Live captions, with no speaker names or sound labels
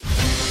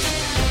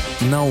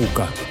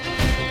Наука.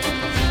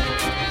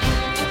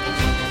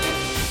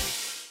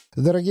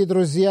 Дорогие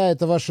друзья,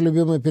 это ваша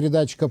любимая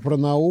передачка про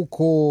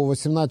науку.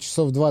 18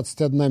 часов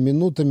 21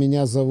 минута.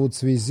 Меня зовут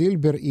Цви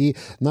Зильбер, и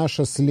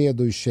наша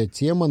следующая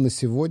тема на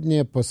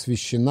сегодня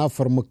посвящена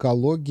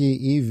фармакологии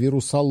и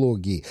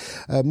вирусологии.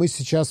 Мы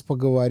сейчас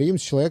поговорим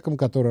с человеком,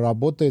 который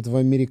работает в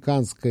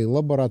американской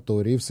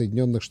лаборатории в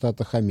Соединенных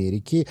Штатах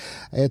Америки.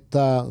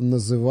 Это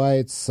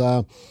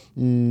называется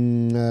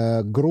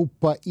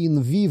группа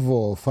In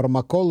Vivo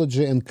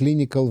Pharmacology and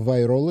Clinical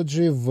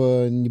Virology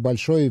в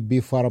небольшой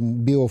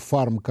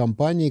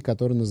биофарм-компании,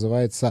 которая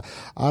называется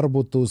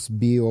Arbutus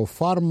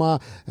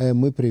Biopharma.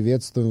 Мы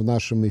приветствуем в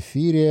нашем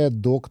эфире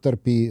доктор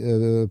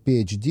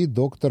PhD,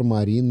 доктор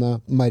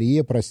Мария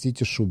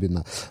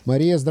Шубина.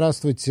 Мария,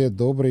 здравствуйте,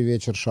 добрый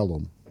вечер,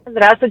 шалом.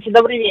 Здравствуйте,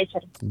 добрый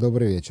вечер.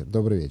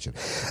 Добрый вечер.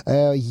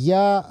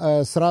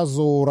 Я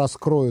сразу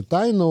раскрою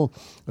тайну,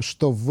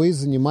 что вы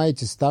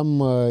занимаетесь там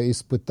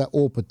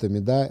опытами,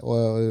 да,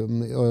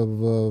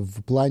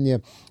 в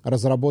плане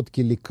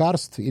разработки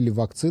лекарств или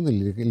вакцин,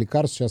 или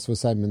лекарств, сейчас вы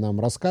сами нам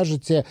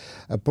расскажете,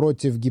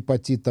 против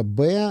гепатита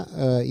Б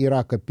и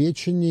рака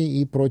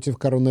печени и против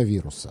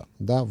коронавируса.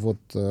 Да, вот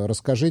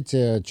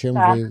расскажите,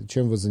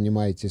 чем вы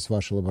занимаетесь в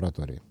вашей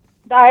лаборатории.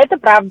 Да, это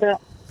правда.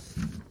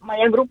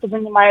 Моя группа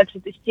занимается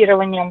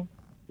тестированием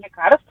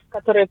лекарств,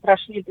 которые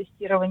прошли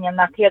тестирование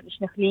на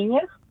клеточных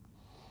линиях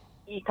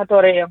и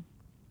которые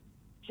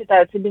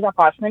считаются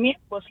безопасными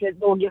после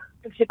долгих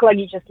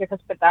токсикологических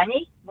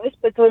испытаний. Мы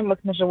испытываем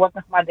их на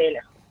животных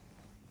моделях.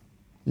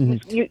 Мы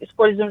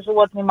используем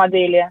животные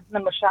модели на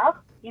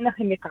мышах и на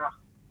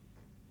хомяках,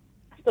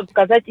 чтобы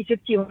показать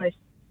эффективность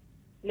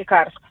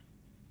лекарств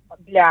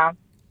для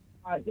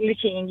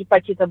лечения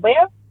гепатита Б,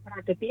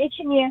 рака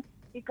печени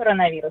и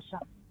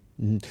коронавируса.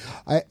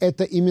 А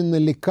это именно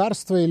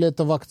лекарства или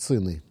это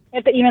вакцины?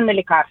 Это именно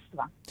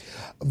лекарства.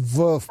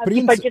 От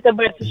гепатита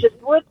Б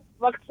существуют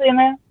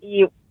вакцины,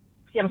 и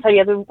всем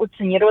советую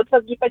вакцинироваться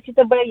от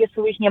гепатита Б,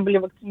 если вы еще не были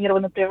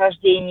вакцинированы при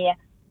рождении.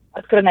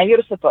 От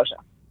коронавируса тоже.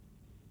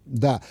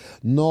 Да,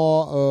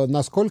 но,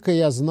 насколько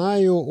я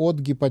знаю, от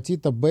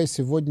гепатита Б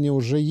сегодня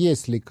уже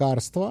есть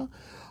лекарства,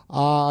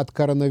 а от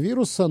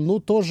коронавируса,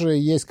 тоже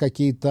есть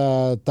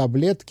какие-то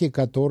таблетки,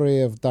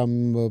 которые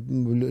там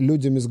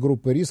людям из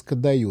группы риска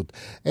дают.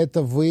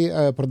 Это вы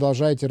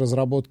продолжаете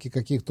разработки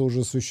каких-то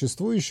уже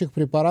существующих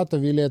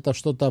препаратов или это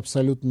что-то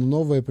абсолютно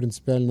новое,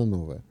 принципиально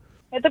новое?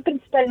 Это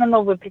принципиально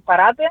новые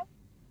препараты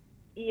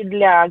и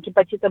для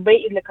гепатита Б,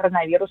 и для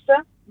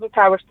коронавируса. Вы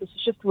правы, что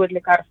существуют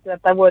лекарства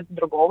от того и от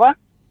другого.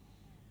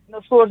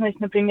 Но сложность,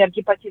 например,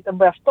 гепатита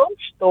Б в том,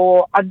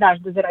 что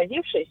однажды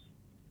заразившись,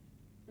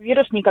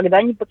 вирус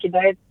никогда не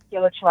покидает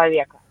тело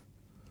человека.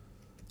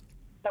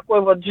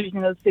 Такой вот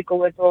жизненный цикл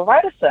у этого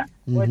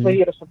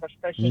вируса, прошу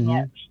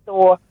прощения,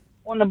 что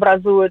он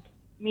образует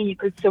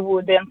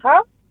мини-кольцевую ДНК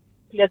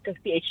в клетках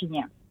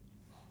печени.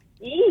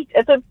 И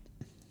это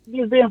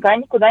без ДНК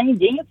никуда не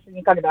денется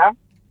никогда.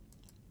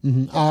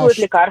 Существуют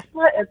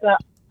лекарства, это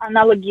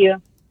аналоги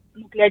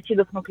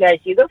нуклеотидов,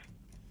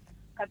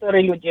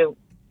 которые люди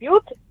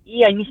пьют,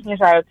 и они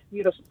снижают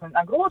вирусную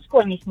нагрузку,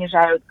 они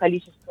снижают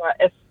количество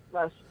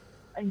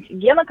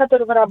антигена,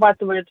 который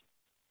вырабатывает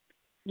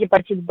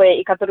гепатит Б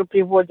и который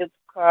приводит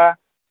к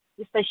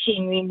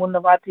истощению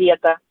иммунного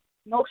ответа.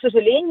 Но, к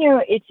сожалению,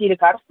 эти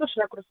лекарства,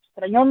 широко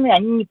распространенные,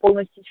 они не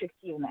полностью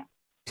эффективны.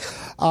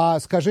 А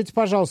скажите,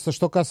 пожалуйста,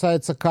 что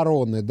касается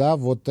короны, да,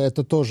 вот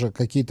это тоже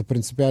какие-то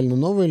принципиально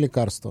новые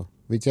лекарства?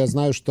 Ведь я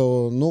знаю,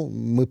 что,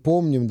 мы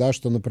помним, да,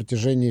 что на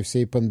протяжении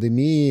всей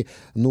пандемии,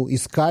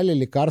 искали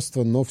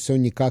лекарства, но все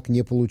никак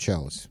не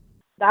получалось.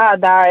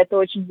 Да, это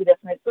очень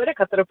интересная история,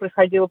 которая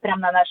происходила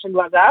прямо на наших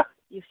глазах.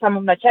 И в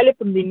самом начале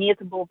пандемии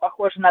это было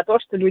похоже на то,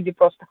 что люди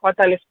просто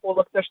хватали с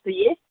полок то, что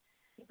есть,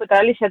 и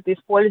пытались это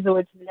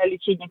использовать для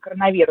лечения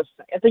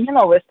коронавируса. Это не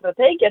новая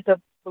стратегия, это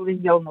было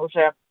сделано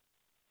уже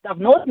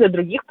давно для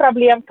других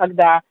проблем,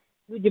 когда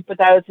люди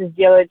пытаются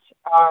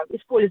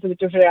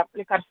использовать уже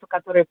лекарства,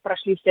 которые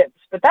прошли все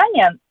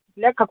испытания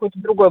для какой-то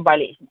другой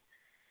болезни.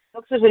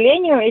 Но, к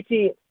сожалению,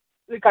 эти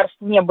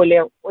лекарства не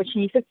были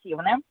очень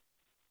эффективны.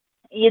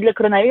 И для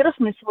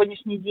коронавируса на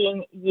сегодняшний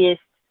день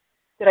есть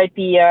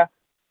терапия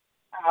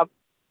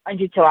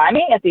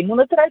антителами, это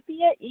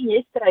иммунотерапия, и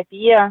есть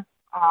терапия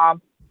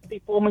при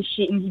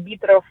помощи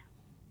ингибиторов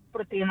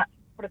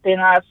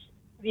протеиназ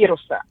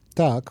вируса.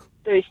 Так.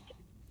 То есть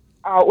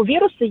у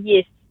вируса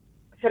есть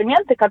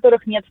ферменты,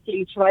 которых нет в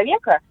теле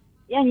человека,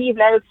 и они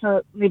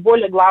являются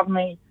наиболее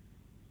главной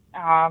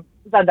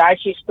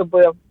задачей,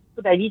 чтобы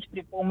подавить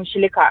при помощи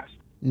лекарств.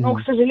 Но,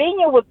 к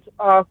сожалению,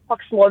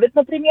 Paxlovid,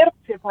 например,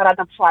 препарат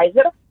от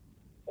Pfizer,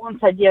 он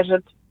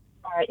содержит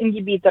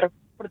ингибитор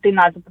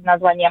протеиназа под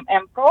названием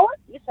МПРО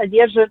и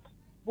содержит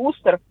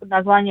бустер под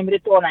названием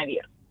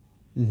риtonavir.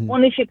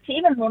 Он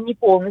эффективен, но он не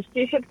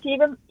полностью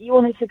эффективен, и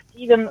он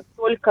эффективен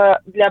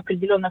только для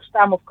определенных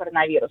штаммов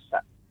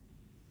коронавируса.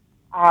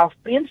 А в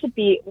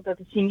принципе, вот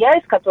эта семья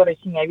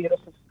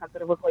вирусов, из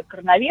которой выходит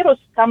коронавирус,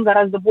 там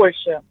гораздо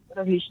больше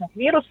различных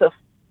вирусов,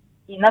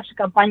 и наша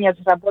компания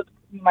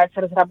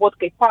занимается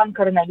разработкой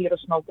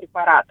панкоронавирусного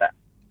препарата.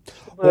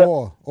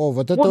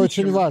 Вот это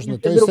очень важно.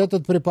 То есть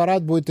этот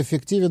препарат будет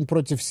эффективен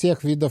против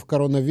всех видов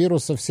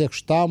коронавируса, всех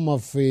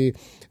штаммов и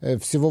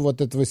всего вот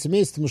этого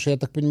семейства, потому что я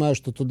так понимаю,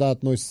 что туда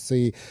относятся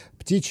и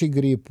птичий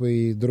грипп,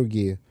 и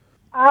другие.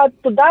 А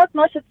туда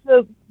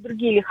относятся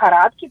другие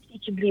лихорадки,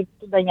 птичий грипп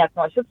туда не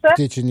относится.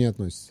 Птичий не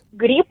относится.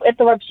 Грипп –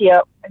 это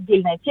вообще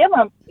отдельная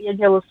тема. Я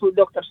делаю свою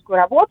докторскую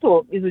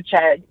работу,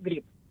 изучая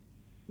грипп.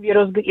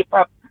 Вирус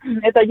гриппа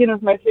 – это один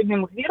из моих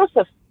любимых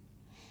вирусов,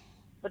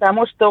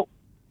 потому что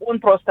он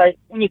просто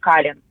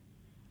уникален.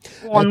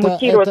 Он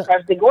мутирует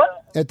каждый год.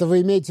 Это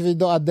вы имеете в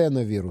виду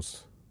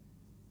аденовирус?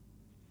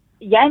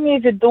 Я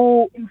имею в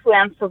виду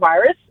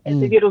инфлюенса-вирус.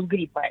 Это вирус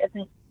гриппа.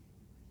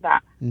 Да.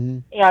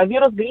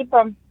 Вирус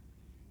гриппа,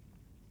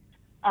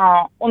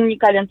 он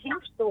уникален тем,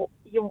 что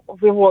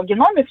в его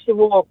геноме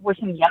всего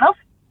 8 генов,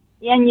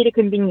 и они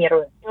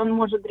рекомбинируют. И он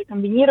может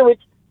рекомбинировать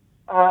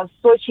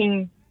с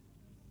очень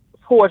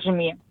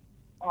схожими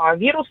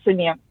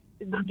вирусами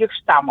из других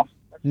штаммов,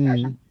 так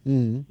скажем.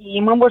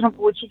 И мы можем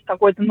получить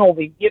какой-то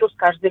новый вирус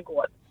каждый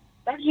год.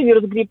 Также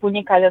вирус гриппа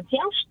уникален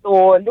тем,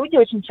 что люди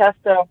очень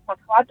часто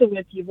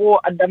подхватывают его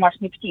от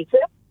домашней птицы,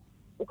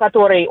 у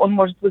которой он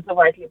может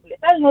вызывать либо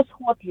летальный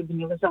исход, либо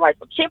не вызывать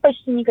вообще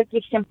почти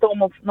никаких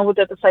симптомов. Но вот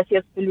это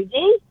соседство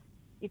людей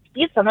и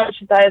птиц, оно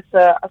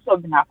считается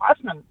особенно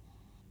опасным,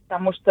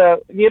 потому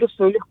что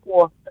вирусу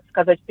легко, так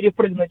сказать,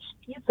 перепрыгнуть с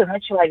птицы на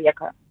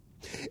человека.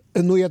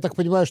 Ну, я так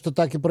понимаю, что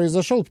так и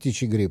произошел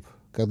птичий грипп,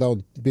 когда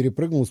он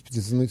перепрыгнул с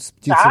птицы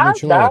на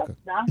человека.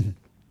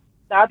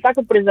 Да, так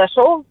и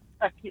произошел.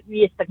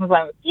 Есть так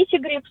называемый птичий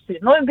грипп,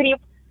 свиной грипп,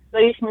 в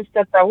зависимости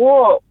от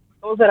того,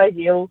 кто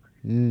заразил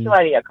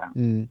человека.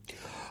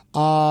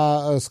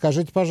 А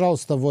скажите,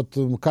 пожалуйста, вот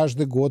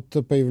каждый год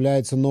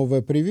появляется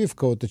новая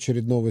прививка от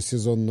очередного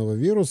сезонного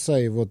вируса,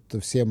 и вот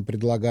всем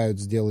предлагают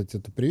сделать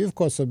эту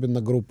прививку,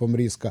 особенно группам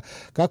риска.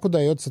 Как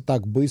удается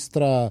так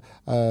быстро,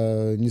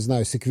 не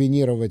знаю,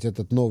 секвенировать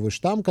этот новый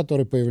штамм,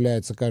 который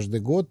появляется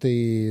каждый год,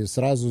 и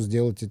сразу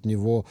сделать от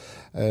него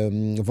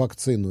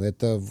вакцину?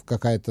 Это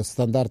какая-то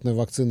стандартная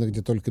вакцина,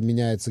 где только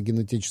меняются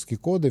генетические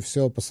коды,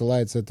 все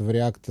посылается это в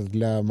реактор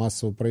для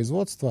массового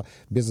производства,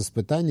 без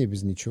испытаний,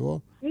 без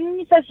ничего?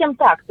 Не совсем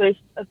так. То есть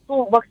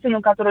ту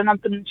вакцину, которую нам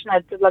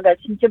начинают предлагать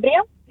в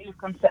сентябре или в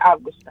конце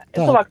августа,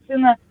 эта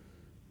вакцина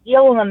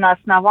сделана на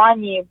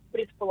основании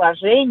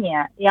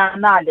предположения и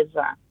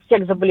анализа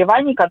всех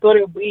заболеваний,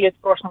 которые были в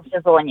прошлом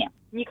сезоне.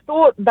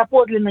 Никто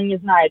доподлинно не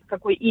знает,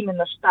 какой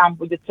именно штамм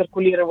будет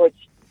циркулировать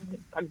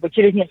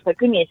через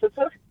несколько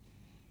месяцев.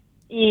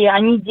 И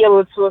они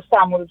делают свою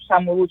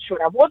самую лучшую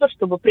работу,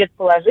 чтобы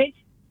предположить,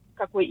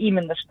 какой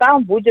именно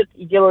штамм будет,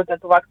 и делают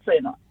эту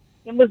вакцину.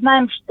 И мы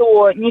знаем,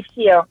 что не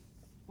все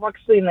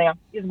вакцины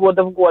из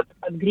года в год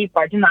от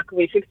гриппа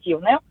одинаково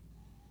эффективны.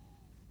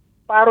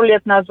 Пару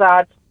лет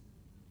назад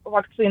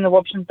вакцины, в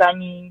общем-то,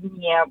 они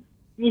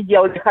не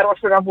сделали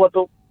хорошую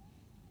работу,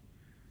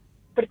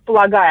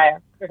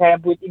 предполагая, какая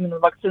будет именно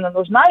вакцина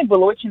нужна, и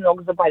было очень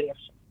много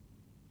заболевших.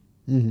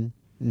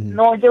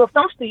 Но дело в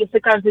том, что если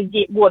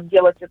каждый год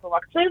делать эту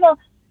вакцину,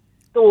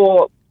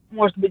 то,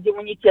 может быть,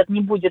 иммунитет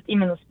не будет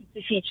именно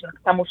специфичен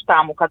к тому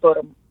штамму,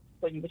 которым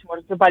кто-нибудь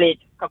может заболеть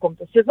в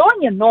каком-то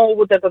сезоне, но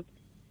вот этот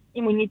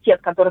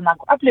иммунитет, который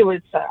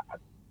накапливается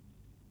от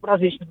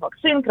различных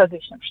вакцин, к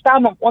различным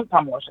штаммам, он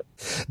поможет.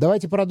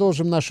 Давайте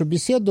продолжим нашу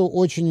беседу.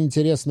 Очень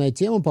интересная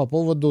тема по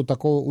поводу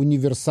такой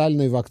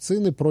универсальной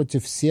вакцины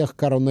против всех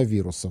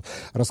коронавирусов.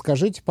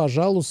 Расскажите,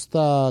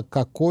 пожалуйста,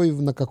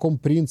 на каком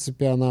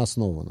принципе она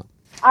основана?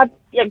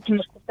 Я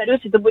немножко повторюсь,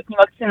 это будет не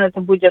вакцина,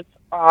 это будет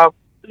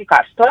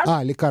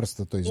лекарство.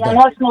 Лекарство, то есть, и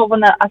оно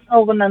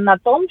основано на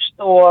том,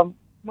 что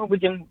мы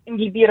будем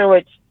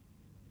ингибировать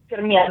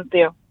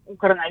ферменты у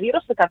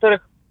коронавируса,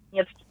 которых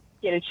нет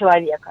в теле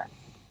человека.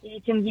 И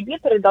эти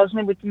ингибиторы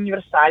должны быть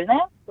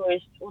универсальные, то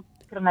есть от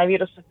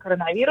коронавируса к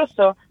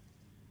коронавирусу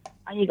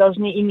они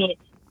должны иметь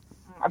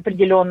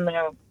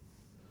определенную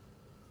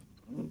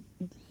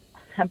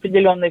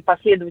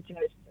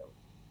последовательность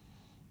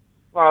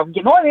в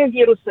геноме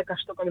вируса,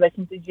 что когда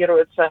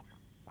синтезируется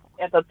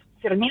этот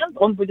фермент,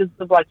 он будет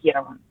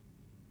заблокирован.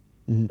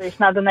 То есть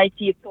надо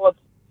найти тот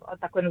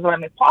такой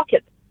называемый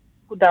pocket,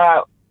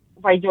 куда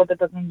войдет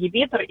этот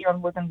ингибитор, и он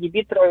будет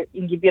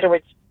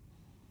ингибировать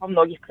во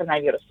многих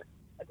коронавирусах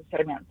этот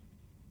фермент.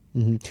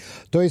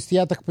 То есть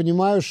я так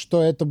понимаю,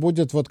 что это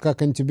будет вот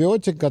как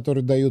антибиотик,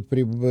 который дают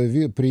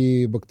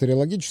при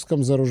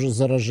бактериологическом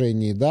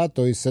заражении, да,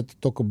 то есть это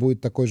только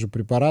будет такой же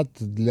препарат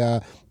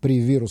при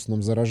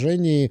вирусном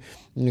заражении,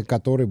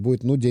 который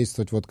будет,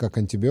 действовать вот как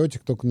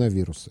антибиотик, только на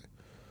вирусы.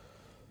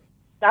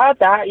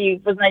 Да, и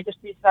вы знаете,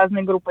 что есть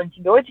разные группы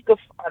антибиотиков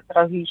от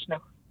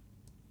различных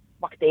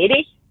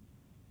бактерий,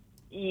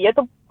 и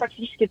это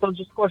практически тот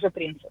же схожий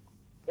принцип.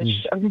 То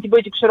есть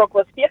антибиотик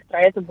широкого спектра,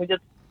 а это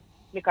будет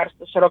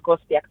лекарство широкого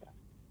спектра.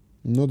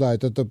 Ну да,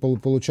 это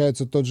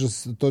получается тот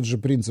же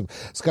принцип.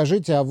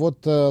 Скажите, а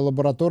вот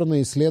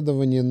лабораторные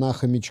исследования на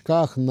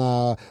хомячках,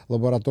 на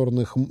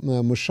лабораторных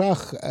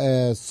мышах,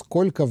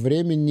 сколько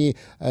времени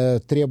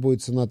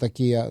требуется на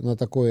такие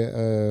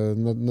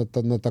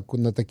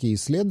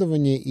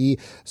исследования, и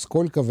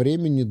сколько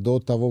времени до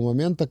того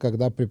момента,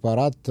 когда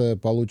препарат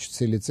получит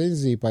все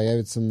лицензии и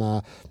появится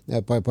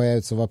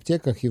в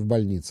аптеках и в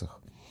больницах?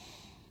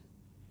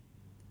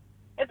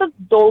 Это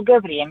долгое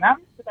время,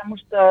 потому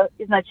что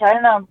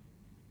изначально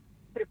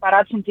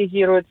препарат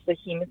синтезируется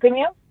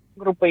химиками,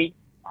 группой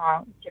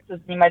тех, кто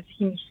занимается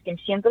химическим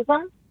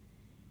синтезом,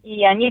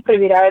 и они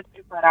проверяют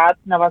препарат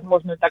на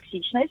возможную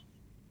токсичность.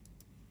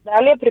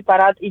 Далее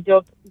препарат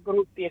идет к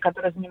группе,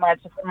 которая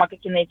занимается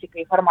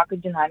фармакокинетикой и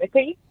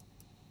фармакодинамикой,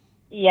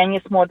 и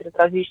они смотрят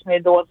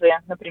различные дозы,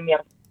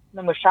 например,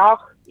 на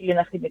мышах или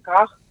на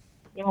хомяках,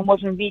 и мы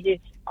можем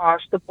видеть,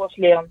 что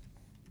после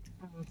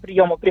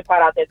приема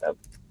препарата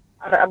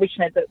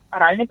обычно это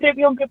оральный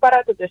прием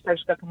препарата, то есть так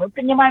же, как и мы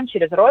принимаем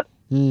через рот.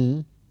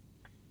 Mm-hmm.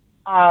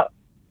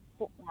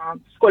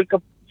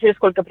 Через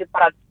сколько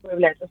препарат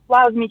появляется в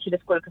плазме, через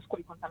сколько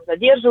он там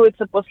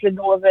задерживается после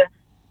дозы,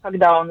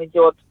 когда он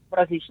идет в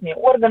различные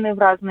органы в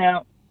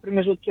разные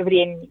промежутки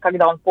времени,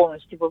 когда он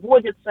полностью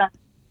выводится.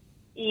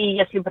 И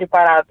если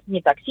препарат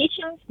не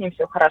токсичен, с ним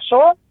все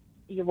хорошо,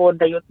 его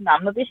отдают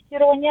нам на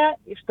тестирование.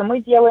 И что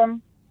мы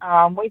делаем?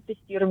 Мы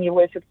тестируем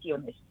его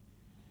эффективность.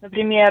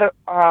 Например,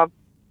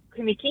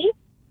 хомяки,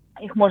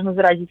 их можно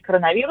заразить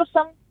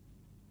коронавирусом,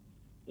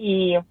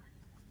 и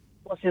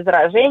после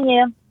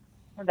заражения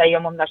мы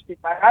даем им наш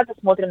препарат и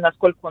смотрим,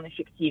 насколько он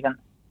эффективен.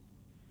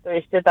 То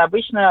есть это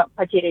обычно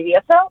потеря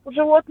веса у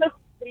животных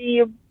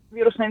при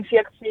вирусной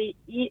инфекции,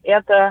 и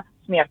это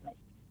смертность.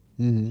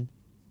 Mm-hmm.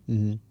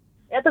 Mm-hmm.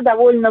 Это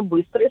довольно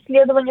быстрое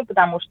исследование,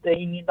 потому что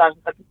и не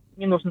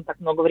нужно так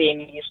много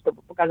времени,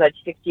 чтобы показать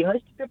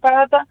эффективность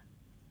препарата.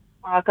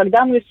 А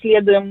когда мы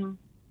исследуем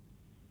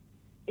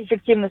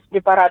эффективность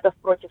препаратов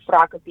против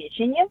рака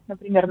печени,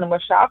 например, на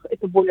мышах,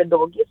 это более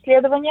долгие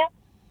исследования,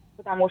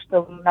 потому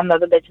что нам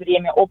надо дать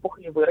время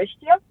опухоли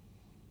вырасти,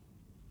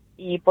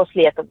 и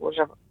после этого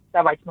уже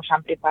давать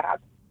мышам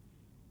препарат.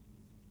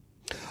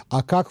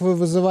 А как вы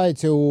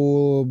вызываете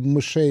у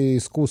мышей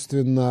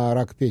искусственно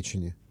рак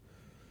печени?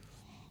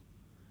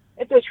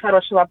 Это очень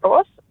хороший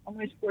вопрос.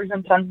 Мы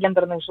используем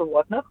трансгендерных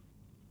животных,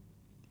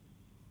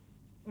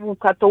 у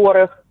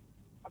которых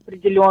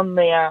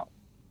определенные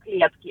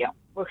клетки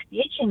в их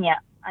печени,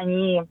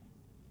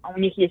 у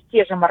них есть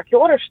те же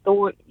маркеры,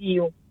 что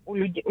и у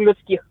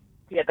людских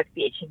клеток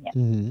печени.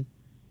 Mm-hmm.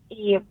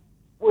 И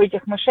у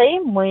этих мышей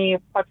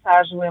мы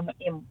подсаживаем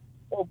им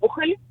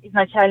опухоль.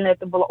 Изначально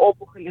это была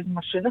опухоль из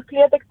мышиных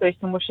клеток, то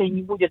есть у мышей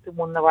не будет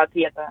иммунного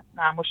ответа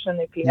на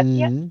мышиные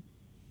клетки. Mm-hmm.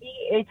 И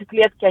эти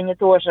клетки, они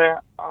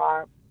тоже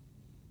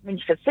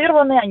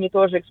модифицированы, они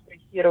тоже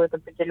экспрессируют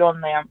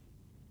определенные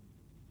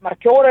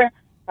маркеры,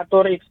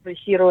 которые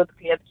экспрессируют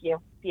клетки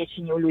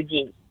печени у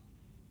людей.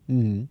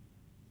 Mm-hmm.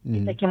 Mm-hmm.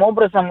 И таким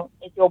образом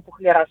эти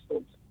опухоли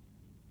растут.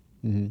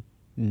 Mm-hmm.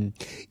 Mm-hmm.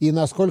 И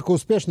насколько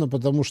успешно,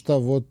 потому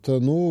что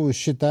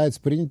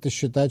принято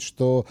считать,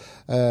 что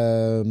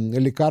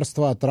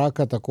лекарства от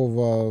рака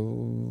такого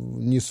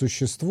не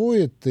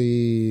существует,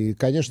 и,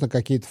 конечно,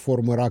 какие-то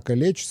формы рака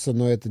лечатся,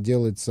 но это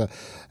делается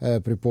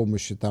при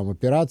помощи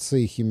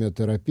операций,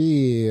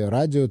 химиотерапии,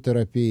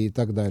 радиотерапии и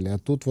так далее. А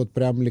тут вот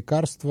прям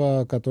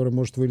лекарство, которое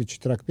может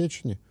вылечить рак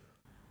печени?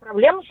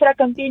 Проблема с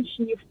раком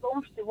печени в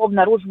том, что его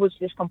обнаруживают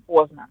слишком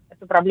поздно.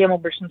 Это проблема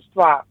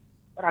большинства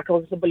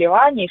раковых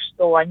заболеваний,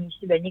 что они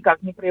себя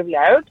никак не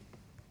проявляют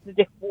до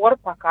тех пор,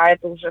 пока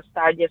это уже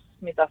стадия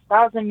с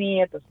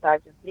метастазами, это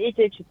стадия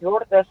 3-я,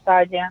 4-я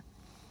стадия.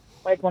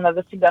 Поэтому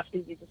надо всегда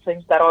следить за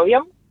своим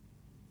здоровьем,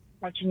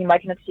 очень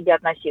внимательно к себе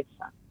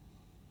относиться.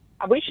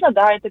 Обычно,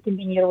 да, это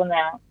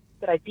комбинированная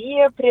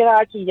терапия при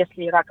раке,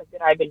 если рак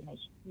операбельный,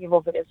 его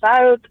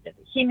вырезают,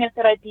 это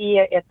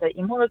химиотерапия, это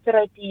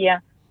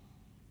иммунотерапия.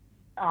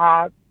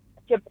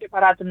 Те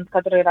препараты, над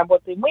которыми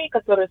работаем мы,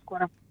 которые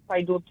скоро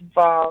пойдут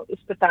в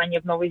испытания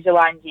в Новой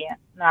Зеландии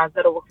на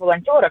здоровых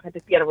волонтерах, это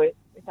первый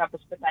этап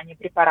испытания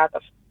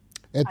препаратов.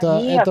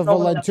 Это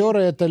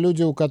волонтеры, это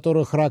люди, у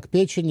которых рак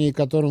печени и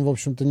которым, в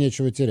общем-то,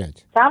 нечего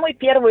терять. Самый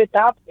первый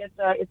этап –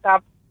 это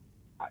этап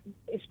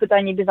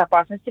испытания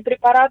безопасности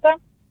препарата.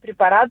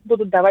 Препарат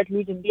будут давать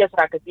людям без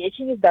рака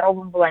печени,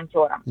 здоровым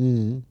волонтерам.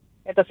 Mm-hmm.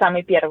 Это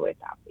самый первый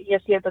этап.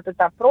 Если этот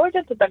этап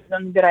пройдет, то тогда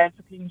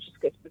набирается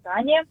клиническое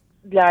испытание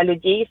для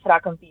людей с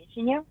раком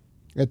печени.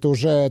 Это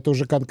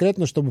уже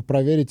конкретно, чтобы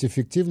проверить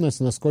эффективность,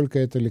 насколько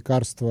это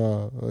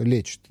лекарство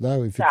лечит, да,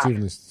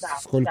 эффективность. Да,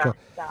 сколько...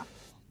 да.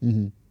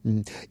 Угу.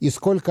 И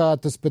сколько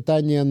от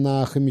испытания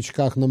на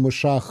хомячках, на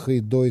мышах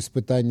и до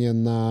испытания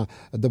на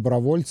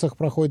добровольцах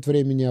проходит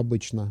времени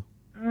обычно?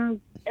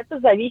 Это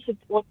зависит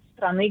от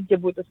страны, где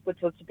будет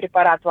испытываться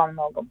препарат во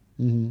многом.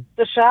 Угу.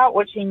 В США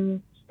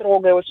очень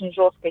строгая, очень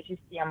жесткая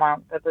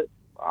система. Это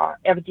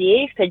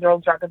FDA,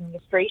 Federal Drug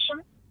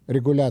Administration.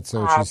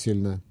 Регуляция очень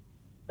сильная.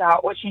 Да,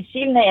 очень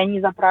сильная, и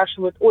они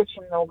запрашивают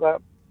очень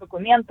много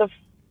документов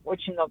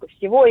очень много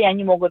всего, и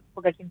они могут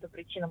по каким-то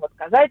причинам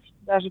отказать,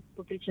 даже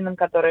по причинам,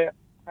 которые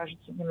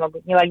кажутся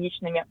немного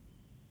нелогичными.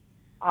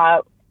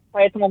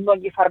 Поэтому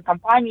многие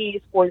фармкомпании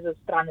используют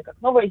страны, как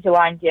Новая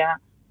Зеландия,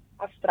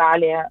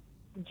 Австралия,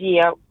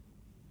 где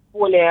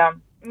более,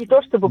 не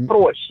то чтобы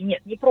проще,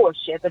 нет, не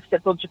проще, это все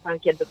тот же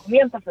пакет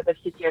документов, это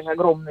все те же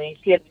огромные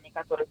исследования,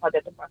 которые под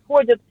это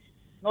подходят,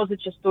 но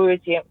зачастую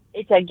эти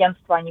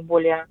агентства, они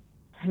более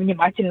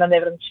внимательно,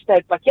 наверное,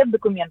 читают пакет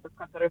документов,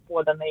 которые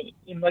поданы,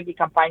 и многие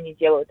компании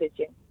делают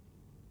эти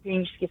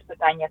клинические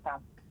испытания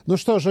там. Ну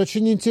что ж,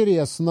 очень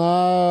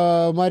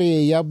интересно.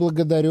 Мария, я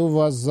благодарю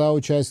вас за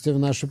участие в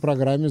нашей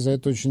программе, за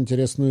эту очень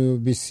интересную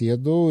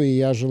беседу, и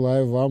я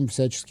желаю вам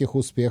всяческих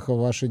успехов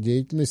в вашей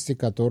деятельности,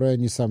 которая,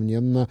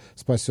 несомненно,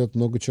 спасет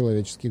много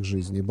человеческих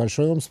жизней.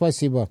 Большое вам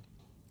спасибо.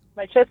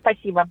 Большое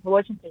спасибо, было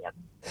очень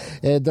приятно.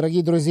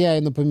 Дорогие друзья,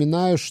 я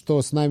напоминаю,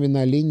 что с нами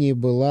на линии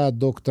была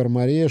доктор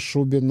Мария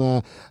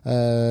Шубина,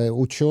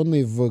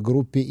 ученый в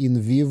группе In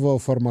Vivo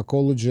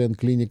Pharmacology and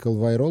Clinical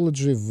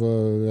Virology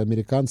в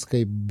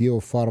американской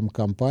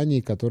биофармкомпании,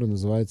 которая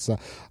называется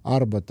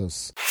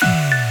Arbutus.